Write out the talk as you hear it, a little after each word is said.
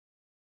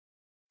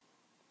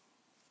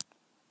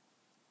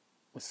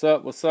What's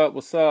up? What's up?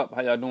 What's up?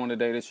 How y'all doing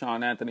today? This is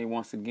Sean Anthony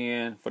once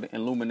again for the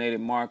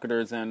Illuminated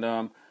Marketers, and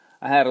I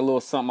had a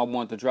little something I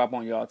wanted to drop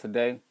on y'all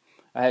today.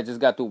 I had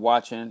just got through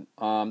watching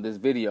this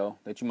video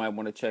that you might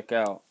want to check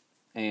out,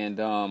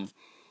 and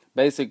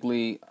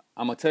basically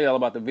I'm gonna tell y'all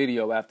about the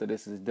video after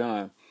this is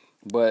done,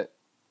 but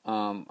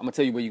I'm gonna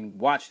tell you where you can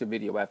watch the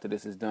video after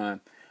this is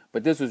done.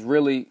 But this was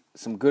really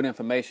some good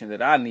information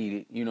that I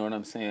needed, you know what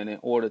I'm saying, in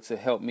order to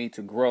help me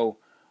to grow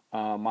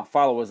my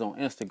followers on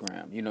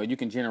Instagram. You know, you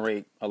can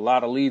generate a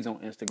lot of leads on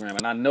Instagram,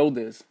 and I know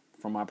this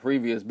from my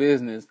previous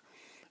business,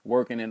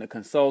 working in the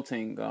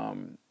consulting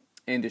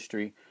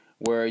industry,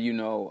 where I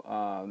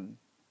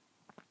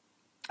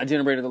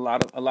generated a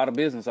lot of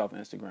business off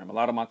Instagram. A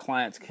lot of my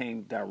clients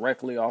came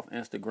directly off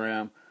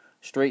Instagram,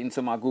 straight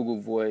into my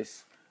Google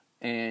Voice,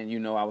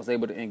 and I was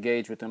able to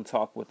engage with them,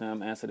 talk with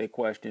them, answer their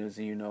questions,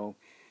 and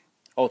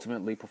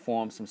ultimately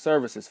perform some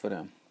services for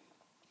them.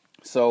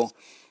 So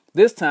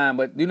this time,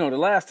 but the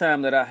last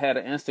time that I had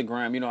an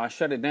Instagram, I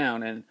shut it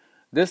down, and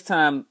this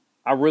time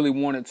I really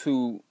wanted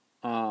to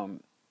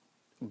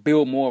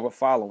build more of a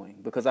following,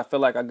 because I feel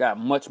like I got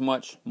much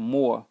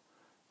more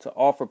to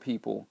offer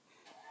people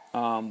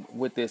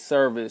with this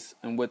service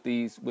and with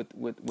these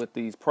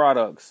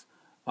products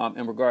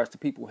in regards to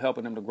people,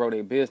 helping them to grow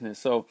their business.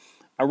 So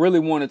I really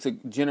wanted to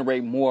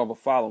generate more of a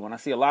following. I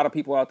see a lot of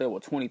people out there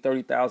with 20,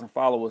 30,000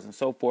 followers and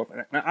so forth.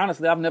 And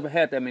honestly, I've never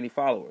had that many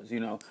followers,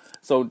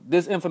 So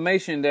this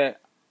information that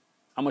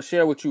I'm going to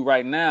share with you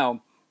right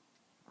now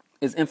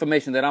is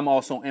information that I'm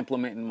also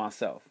implementing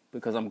myself,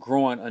 because I'm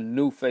growing a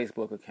new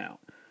Facebook account.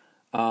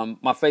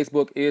 My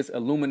Facebook is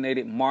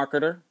Illuminated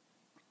Marketer.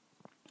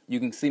 You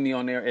can see me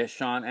on there as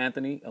Sean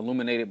Anthony.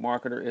 Illuminated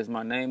Marketer is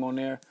my name on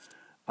there.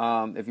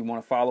 If you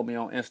want to follow me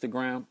on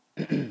Instagram,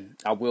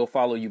 I will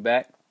follow you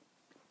back.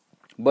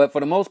 But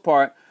for the most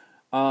part,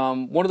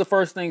 one of the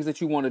first things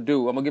that you want to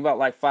do, I'm going to give out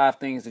like 5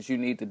 things that you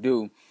need to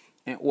do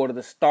in order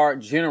to start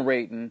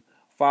generating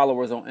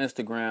followers on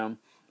Instagram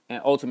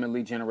and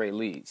ultimately generate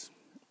leads.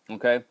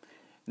 Okay?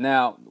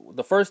 Now,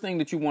 the first thing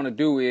that you want to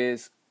do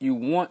is you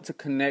want to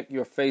connect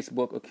your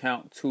Facebook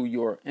account to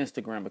your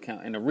Instagram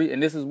account.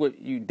 And this is what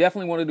you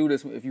definitely want to do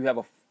this if you have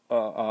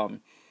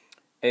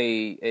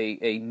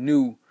a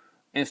new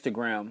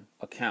Instagram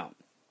account.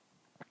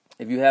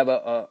 If you have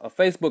a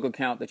Facebook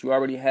account that you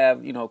already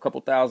have, a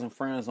couple thousand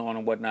friends on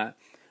and whatnot,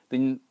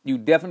 then you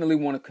definitely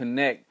want to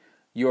connect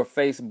your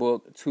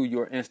Facebook to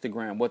your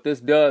Instagram. What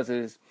this does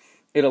is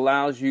it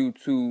allows you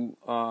to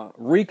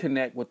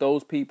reconnect with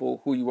those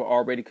people who you were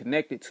already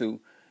connected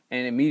to,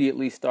 and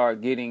immediately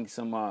start getting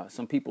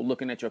some people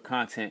looking at your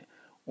content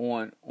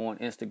on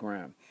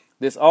Instagram.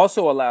 This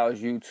also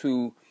allows you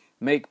to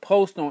make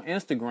posts on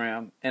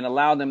Instagram and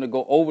allow them to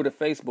go over to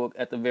Facebook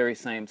at the very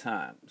same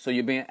time. So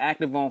you're being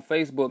active on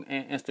Facebook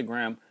and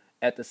Instagram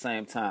at the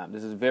same time.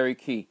 This is very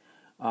key,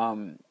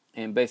 and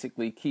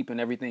basically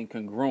keeping everything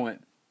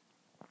congruent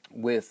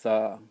with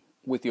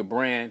your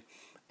brand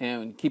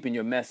and keeping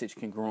your message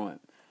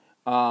congruent.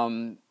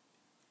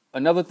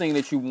 Another thing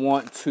that you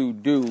want to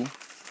do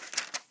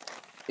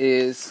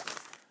is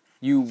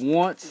you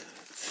want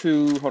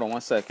to, hold on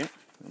one second,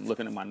 I'm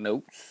looking at my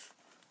notes,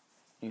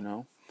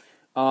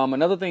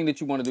 Another thing that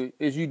you want to do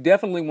is you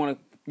definitely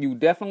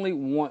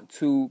want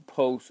to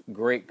post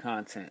great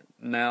content.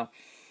 Now,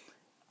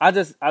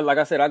 like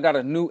I said, I got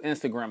a new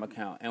Instagram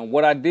account, and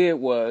what I did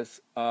was,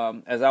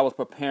 as I was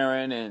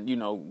preparing and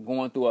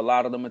going through a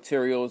lot of the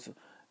materials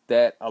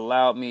that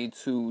allowed me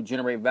to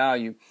generate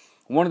value,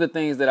 one of the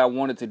things that I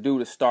wanted to do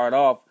to start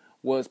off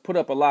was put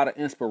up a lot of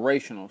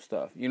inspirational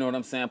stuff. You know what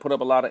I'm saying? Put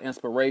up a lot of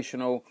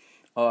inspirational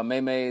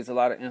memes, a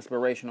lot of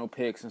inspirational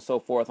pics and so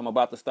forth. I'm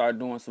about to start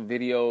doing some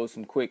videos,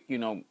 some quick,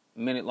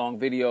 minute-long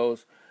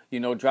videos,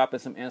 dropping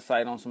some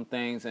insight on some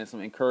things and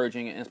some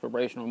encouraging and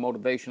inspirational,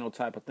 motivational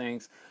type of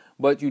things.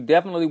 But you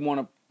definitely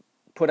want to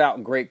put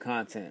out great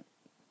content.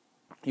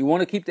 You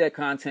want to keep that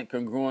content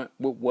congruent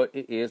with what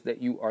it is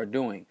that you are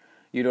doing.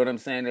 You know what I'm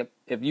saying?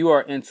 If you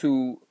are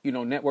into,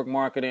 network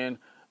marketing,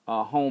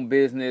 home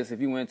business,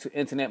 if you went into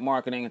internet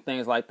marketing and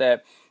things like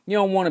that, you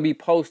don't want to be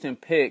posting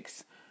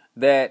pics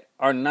that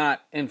are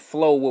not in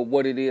flow with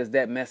what it is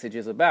that message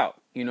is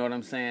about. You know what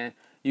I'm saying?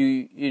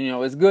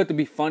 It's good to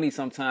be funny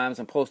sometimes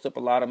and post up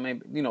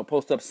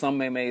post up some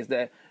memes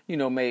that,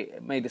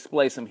 may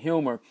display some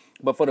humor.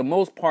 But for the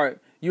most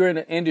part, you're in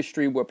an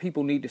industry where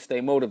people need to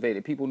stay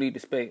motivated. People need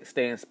to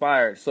stay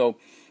inspired. So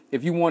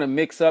if you want to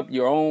mix up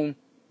your own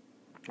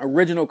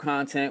original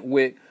content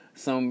with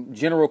some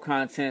general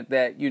content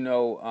that,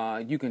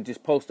 you can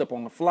just post up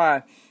on the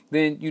fly,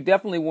 then you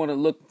definitely want to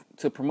look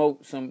to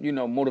promote some,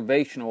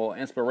 motivational or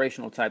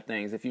inspirational type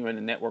things if you're in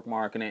the network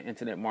marketing,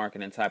 internet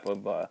marketing type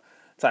of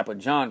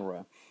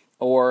genre,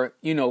 or,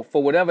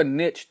 for whatever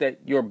niche that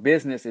your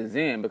business is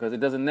in, because it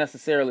doesn't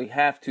necessarily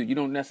you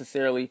don't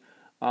necessarily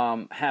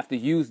have to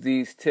use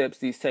these tips,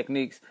 these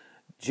techniques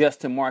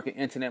just to market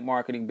internet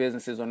marketing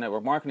businesses or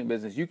network marketing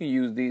business. You can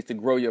use these to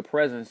grow your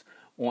presence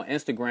on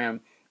Instagram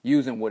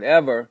using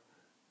whatever,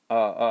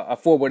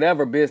 for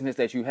whatever business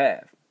that you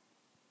have.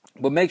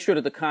 But make sure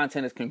that the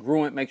content is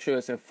congruent, make sure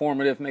it's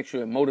informative, make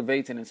sure it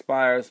motivates and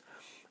inspires,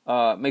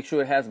 make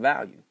sure it has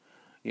value.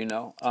 You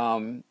know,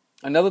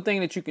 another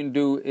thing that you can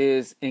do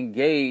is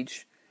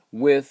engage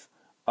with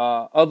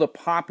other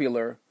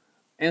popular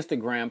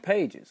Instagram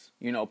pages.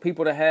 You know,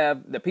 people that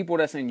have the people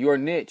that's in your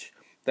niche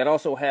that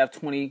also have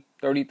 20,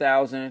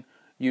 30,000,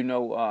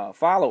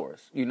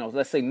 followers. You know,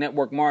 let's say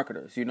network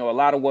marketers. You know, a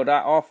lot of what I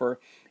offer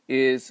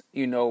is,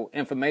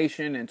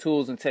 information and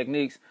tools and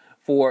techniques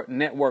for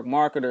network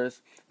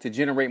marketers to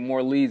generate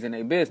more leads in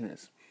their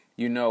business.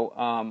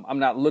 I'm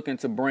not looking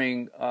to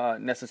bring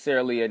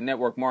necessarily a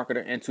network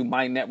marketer into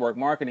my network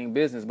marketing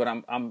business, but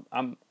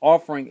I'm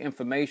offering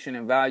information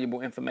and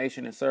valuable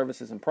information and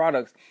services and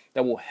products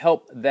that will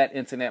help that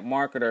internet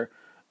marketer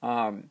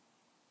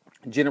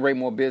generate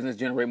more business,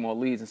 generate more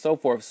leads, and so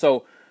forth.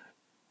 So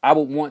I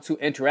would want to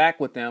interact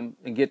with them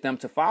and get them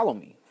to follow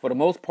me for the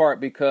most part,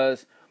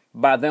 because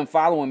by them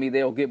following me,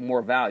 they'll get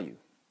more value.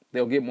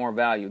 They'll get more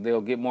value.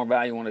 They'll get more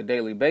value on a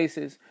daily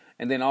basis.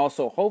 And then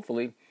also,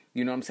 hopefully,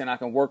 I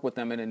can work with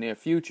them in the near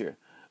future.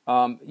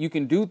 You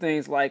can do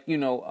things like,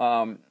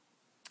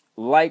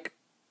 like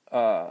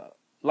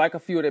a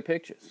few of their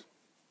pictures.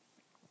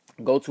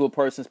 Go to a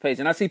person's page.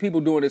 And I see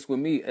people doing this with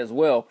me as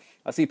well.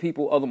 I see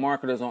other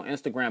marketers on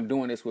Instagram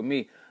doing this with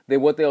me.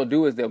 What they'll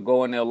do is they'll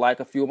go and they'll like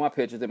a few of my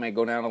pictures. They may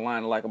go down the line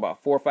and like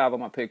about 4 or 5 of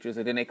my pictures.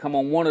 And then they come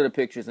on one of the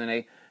pictures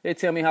and they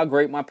tell me how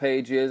great my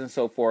page is and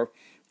so forth.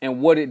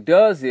 And what it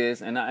does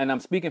is, and I'm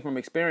speaking from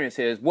experience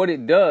here, is what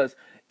it does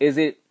is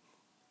it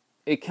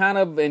kind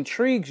of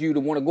intrigues you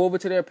to want to go over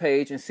to their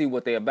page and see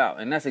what they're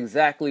about. And that's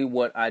exactly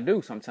what I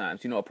do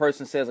sometimes. A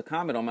person says a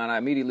comment on mine, I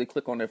immediately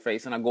click on their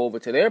face and I go over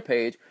to their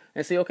page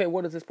and see, okay,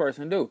 what does this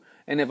person do?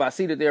 And if I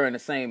see that they're in the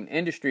same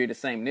industry, the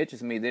same niche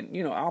as me, then,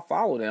 I'll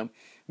follow them,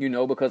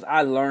 because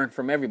I learn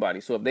from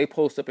everybody. So if they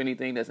post up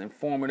anything that's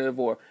informative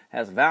or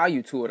has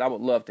value to it, I would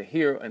love to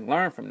hear and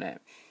learn from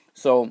that.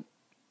 So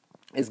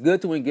it's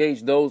good to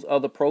engage those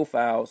other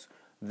profiles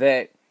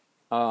that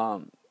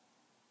are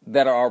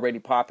already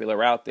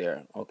popular out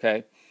there,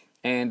 okay?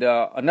 And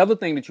another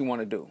thing that you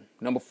want to do,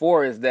 number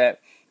 4, is that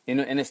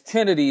and it's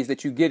 10 of these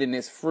that you get in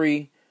this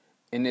free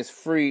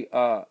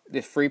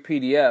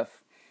PDF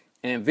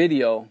and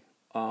video.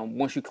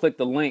 Once you click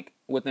the link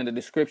within the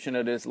description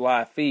of this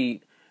live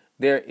feed,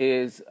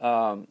 there's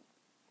a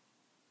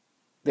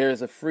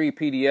free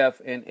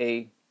PDF and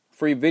a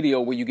free video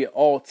where you get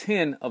all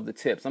 10 of the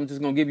tips. I'm just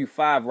going to give you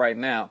 5 right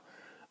now.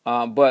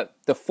 But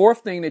the 4th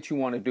thing that you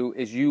want to do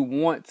is you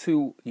want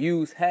to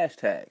use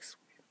hashtags.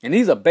 And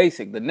these are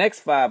basic. The next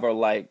 5 are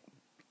like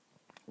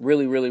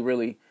really, really,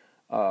 really,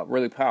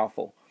 really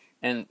powerful.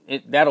 And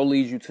that'll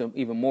lead you to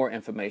even more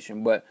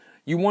information. But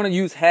you want to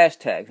use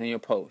hashtags in your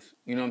posts.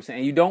 You know what I'm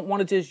saying? You don't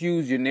want to just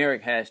use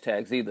generic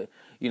hashtags either.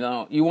 You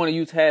want to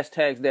use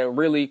hashtags that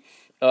really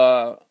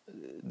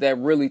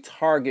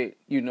target,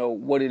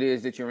 what it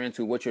is that you're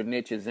into, what your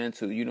niche is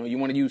into. You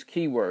want to use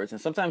keywords. And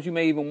sometimes you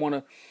may even want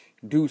to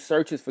do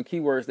searches for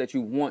keywords that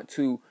you want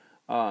to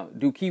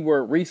do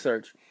keyword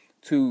research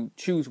to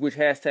choose which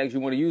hashtags you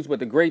want to use. But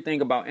the great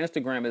thing about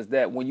Instagram is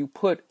that when you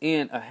put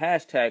in a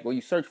hashtag or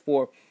you search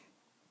for,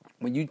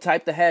 when you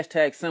type the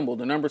hashtag symbol,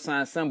 the number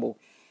sign symbol,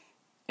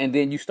 and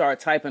then you start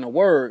typing a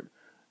word,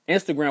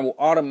 Instagram will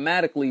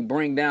automatically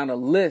bring down a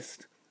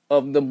list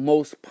of the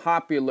most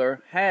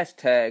popular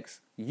hashtags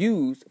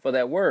used for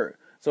that word.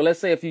 So let's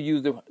say if you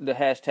use the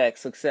hashtag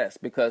success,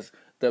 because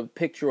the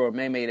picture or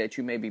meme that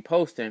you may be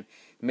posting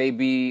may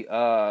be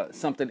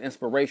something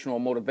inspirational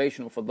or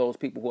motivational for those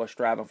people who are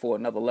striving for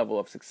another level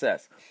of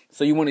success.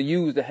 So you want to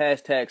use the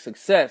hashtag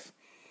success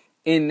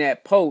in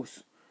that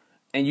post,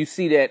 and you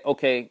see that,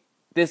 okay,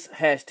 this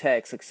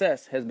hashtag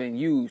success has been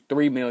used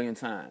 3 million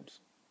times.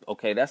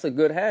 Okay, that's a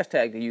good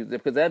hashtag to use,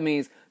 because that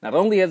means not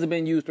only has it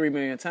been used 3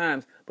 million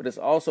times, but it's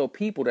also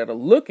people that are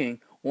looking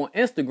on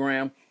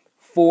Instagram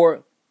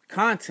for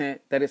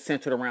content that is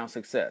centered around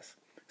success.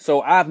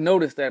 So I've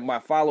noticed that my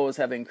followers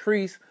have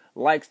increased,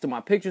 likes to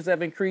my pictures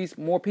have increased,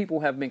 more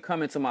people have been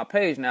coming to my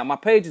page. Now, my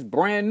page is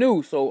brand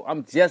new, so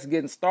I'm just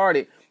getting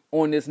started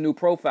on this new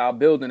profile,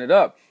 building it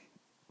up.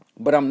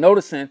 But I'm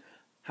noticing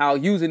how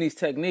using these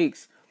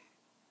techniques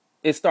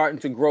is starting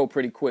to grow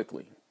pretty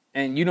quickly.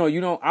 And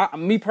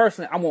me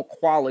personally, I want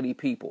quality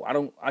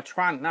people. I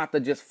try not to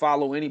just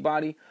follow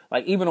anybody.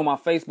 Like even on my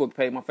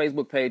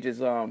Facebook page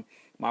is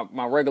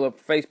my regular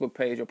Facebook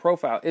page or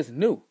profile is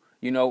new.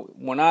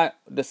 When I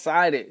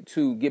decided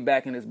to get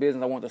back in this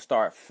business, I wanted to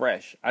start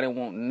fresh. I didn't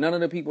want none of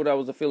the people that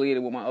was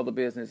affiliated with my other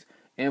business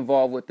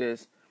involved with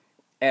this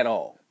at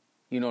all.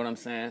 You know what I'm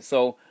saying?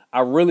 So I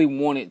really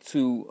wanted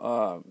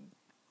to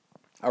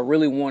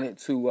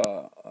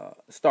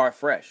start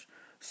fresh.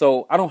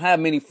 So I don't have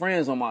many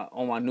friends on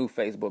my new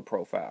Facebook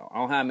profile. I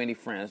don't have many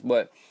friends,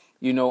 but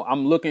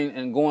I'm looking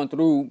and going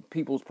through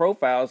people's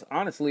profiles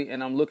honestly,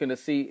 and I'm looking to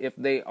see if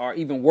they are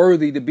even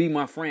worthy to be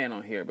my friend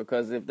on here.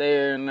 Because if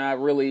they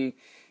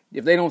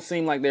don't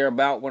seem like they're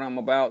about what I'm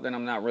about, then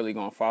I'm not really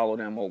gonna follow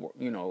them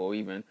or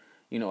even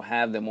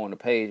have them on the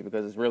page,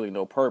 because it's really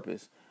no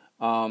purpose.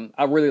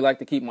 I really like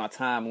to keep my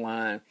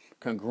timeline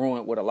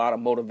congruent with a lot of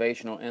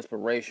motivational,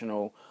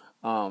 inspirational,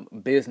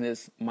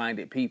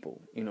 business-minded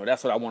people.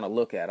 That's what I want to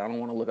look at. I don't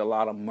want to look at a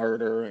lot of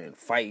murder and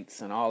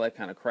fights and all that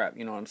kind of crap.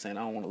 You know what I'm saying?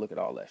 I don't want to look at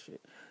all that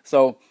shit.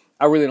 So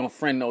I really don't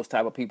friend those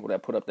type of people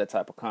that put up that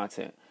type of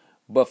content.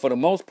 But for the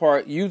most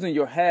part, using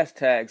your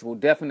hashtags will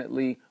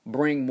definitely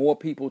bring more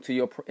people to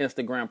your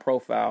Instagram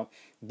profile,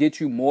 get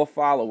you more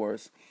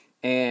followers,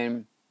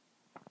 and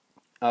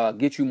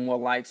get you more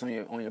likes on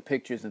your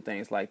pictures and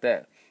things like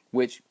that.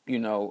 Which it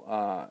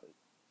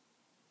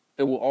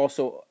will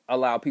also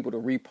allow people to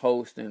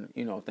repost and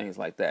things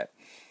like that.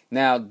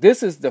 Now,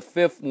 this is the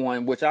fifth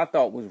one, which I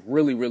thought was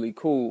really, really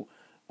cool.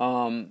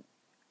 The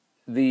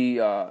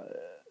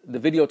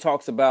video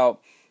talks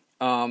about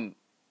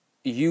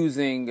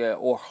using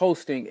or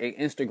hosting an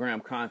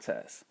Instagram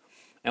contest,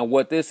 and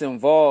what this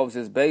involves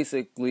is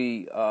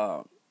basically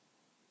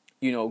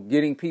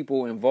getting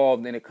people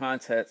involved in a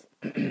contest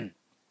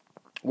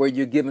where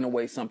you're giving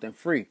away something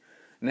free.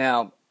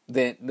 Now,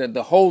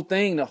 the whole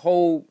thing, the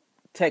whole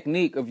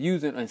technique of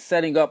using and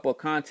setting up a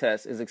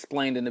contest is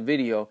explained in the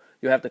video.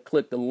 You'll have to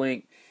click the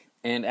link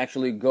and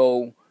actually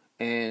go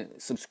and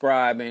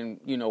subscribe and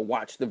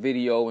watch the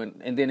video,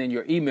 and then in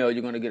your email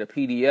you're going to get a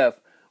PDF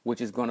which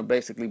is going to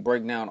basically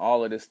break down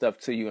all of this stuff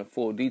to you in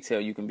full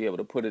detail. You can be able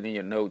to put it in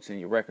your notes and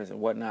your records and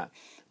whatnot.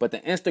 But the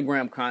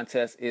Instagram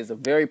contest is a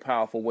very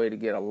powerful way to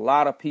get a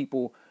lot of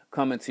people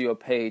coming to your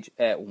page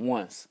at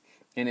once.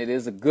 And it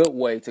is a good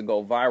way to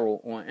go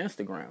viral on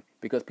Instagram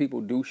because people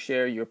do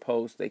share your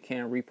posts. They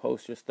can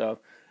repost your stuff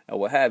and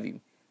what have you.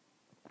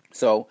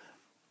 So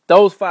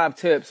those 5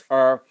 tips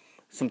are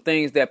some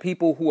things that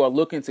people who are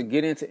looking to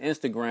get into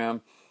Instagram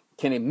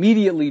can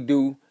immediately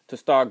do to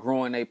start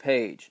growing their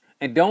page.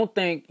 And don't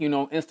think,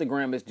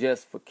 Instagram is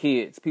just for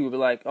kids. People be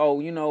like,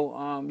 oh,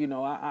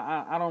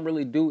 I don't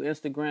really do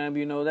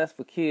Instagram, that's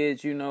for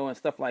kids, and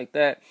stuff like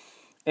that.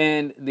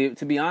 And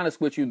to be honest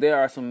with you, there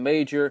are some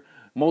major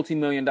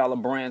multi-million-dollar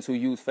brands who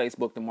use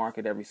Facebook to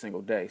market every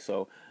single day.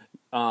 So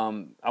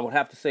I would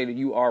have to say that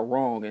you are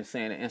wrong in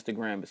saying that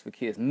Instagram is for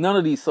kids. None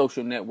of these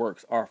social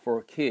networks are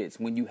for kids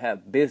when you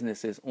have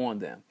businesses on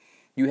them.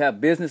 You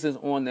have businesses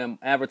on them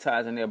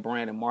advertising their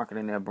brand and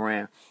marketing their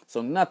brand.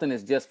 So nothing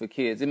is just for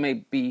kids. It may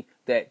be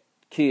that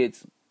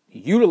kids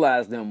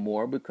utilize them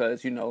more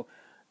because,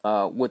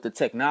 with the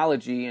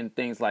technology and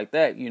things like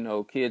that,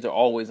 kids are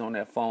always on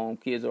their phone.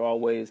 Kids are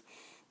always,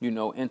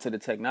 into the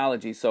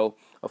technology. So,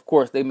 of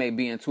course, they may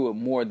be into it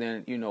more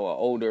than, an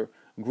older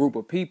group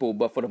of people.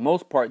 But for the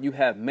most part, you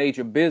have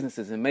major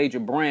businesses and major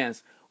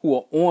brands who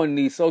are on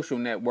these social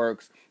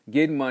networks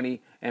getting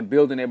money and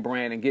building their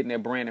brand and getting their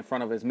brand in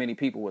front of as many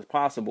people as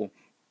possible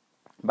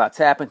by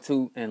tapping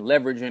to and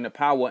leveraging the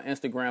power of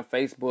Instagram,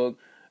 Facebook,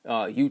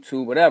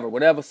 YouTube,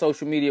 whatever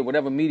social media,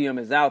 whatever medium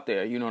is out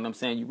there. You know what I'm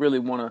saying? You really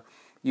want to,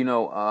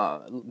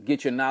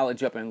 get your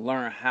knowledge up and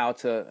learn how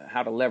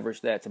to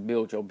leverage that to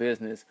build your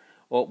business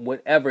or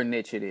whatever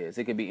niche it is.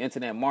 It could be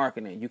internet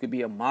marketing. You could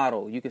be a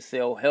model. You could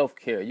sell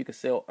healthcare. You could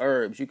sell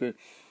herbs. You could,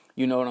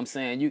 you know what I'm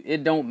saying?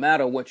 It don't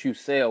matter what you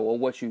sell or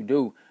what you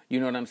do. You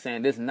know what I'm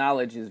saying? This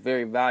knowledge is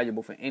very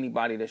valuable for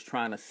anybody that's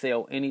trying to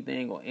sell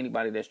anything or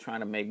anybody that's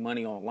trying to make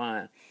money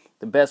online.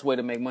 The best way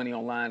to make money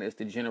online is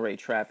to generate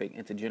traffic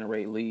and to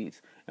generate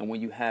leads. And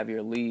when you have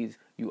your leads,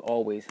 you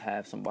always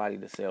have somebody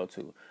to sell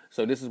to.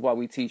 So this is why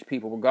we teach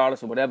people,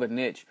 regardless of whatever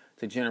niche,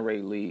 to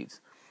generate leads.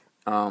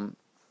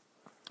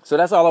 So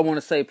that's all I want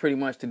to say pretty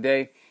much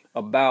today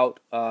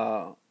about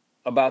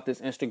this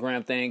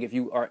Instagram thing. If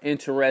you are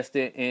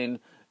interested in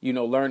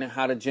learning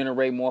how to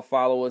generate more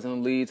followers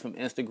and leads from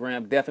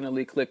Instagram,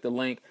 definitely click the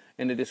link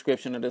in the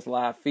description of this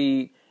live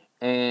feed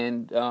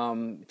and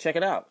check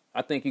it out.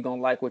 I think you're going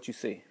to like what you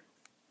see.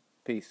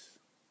 Peace.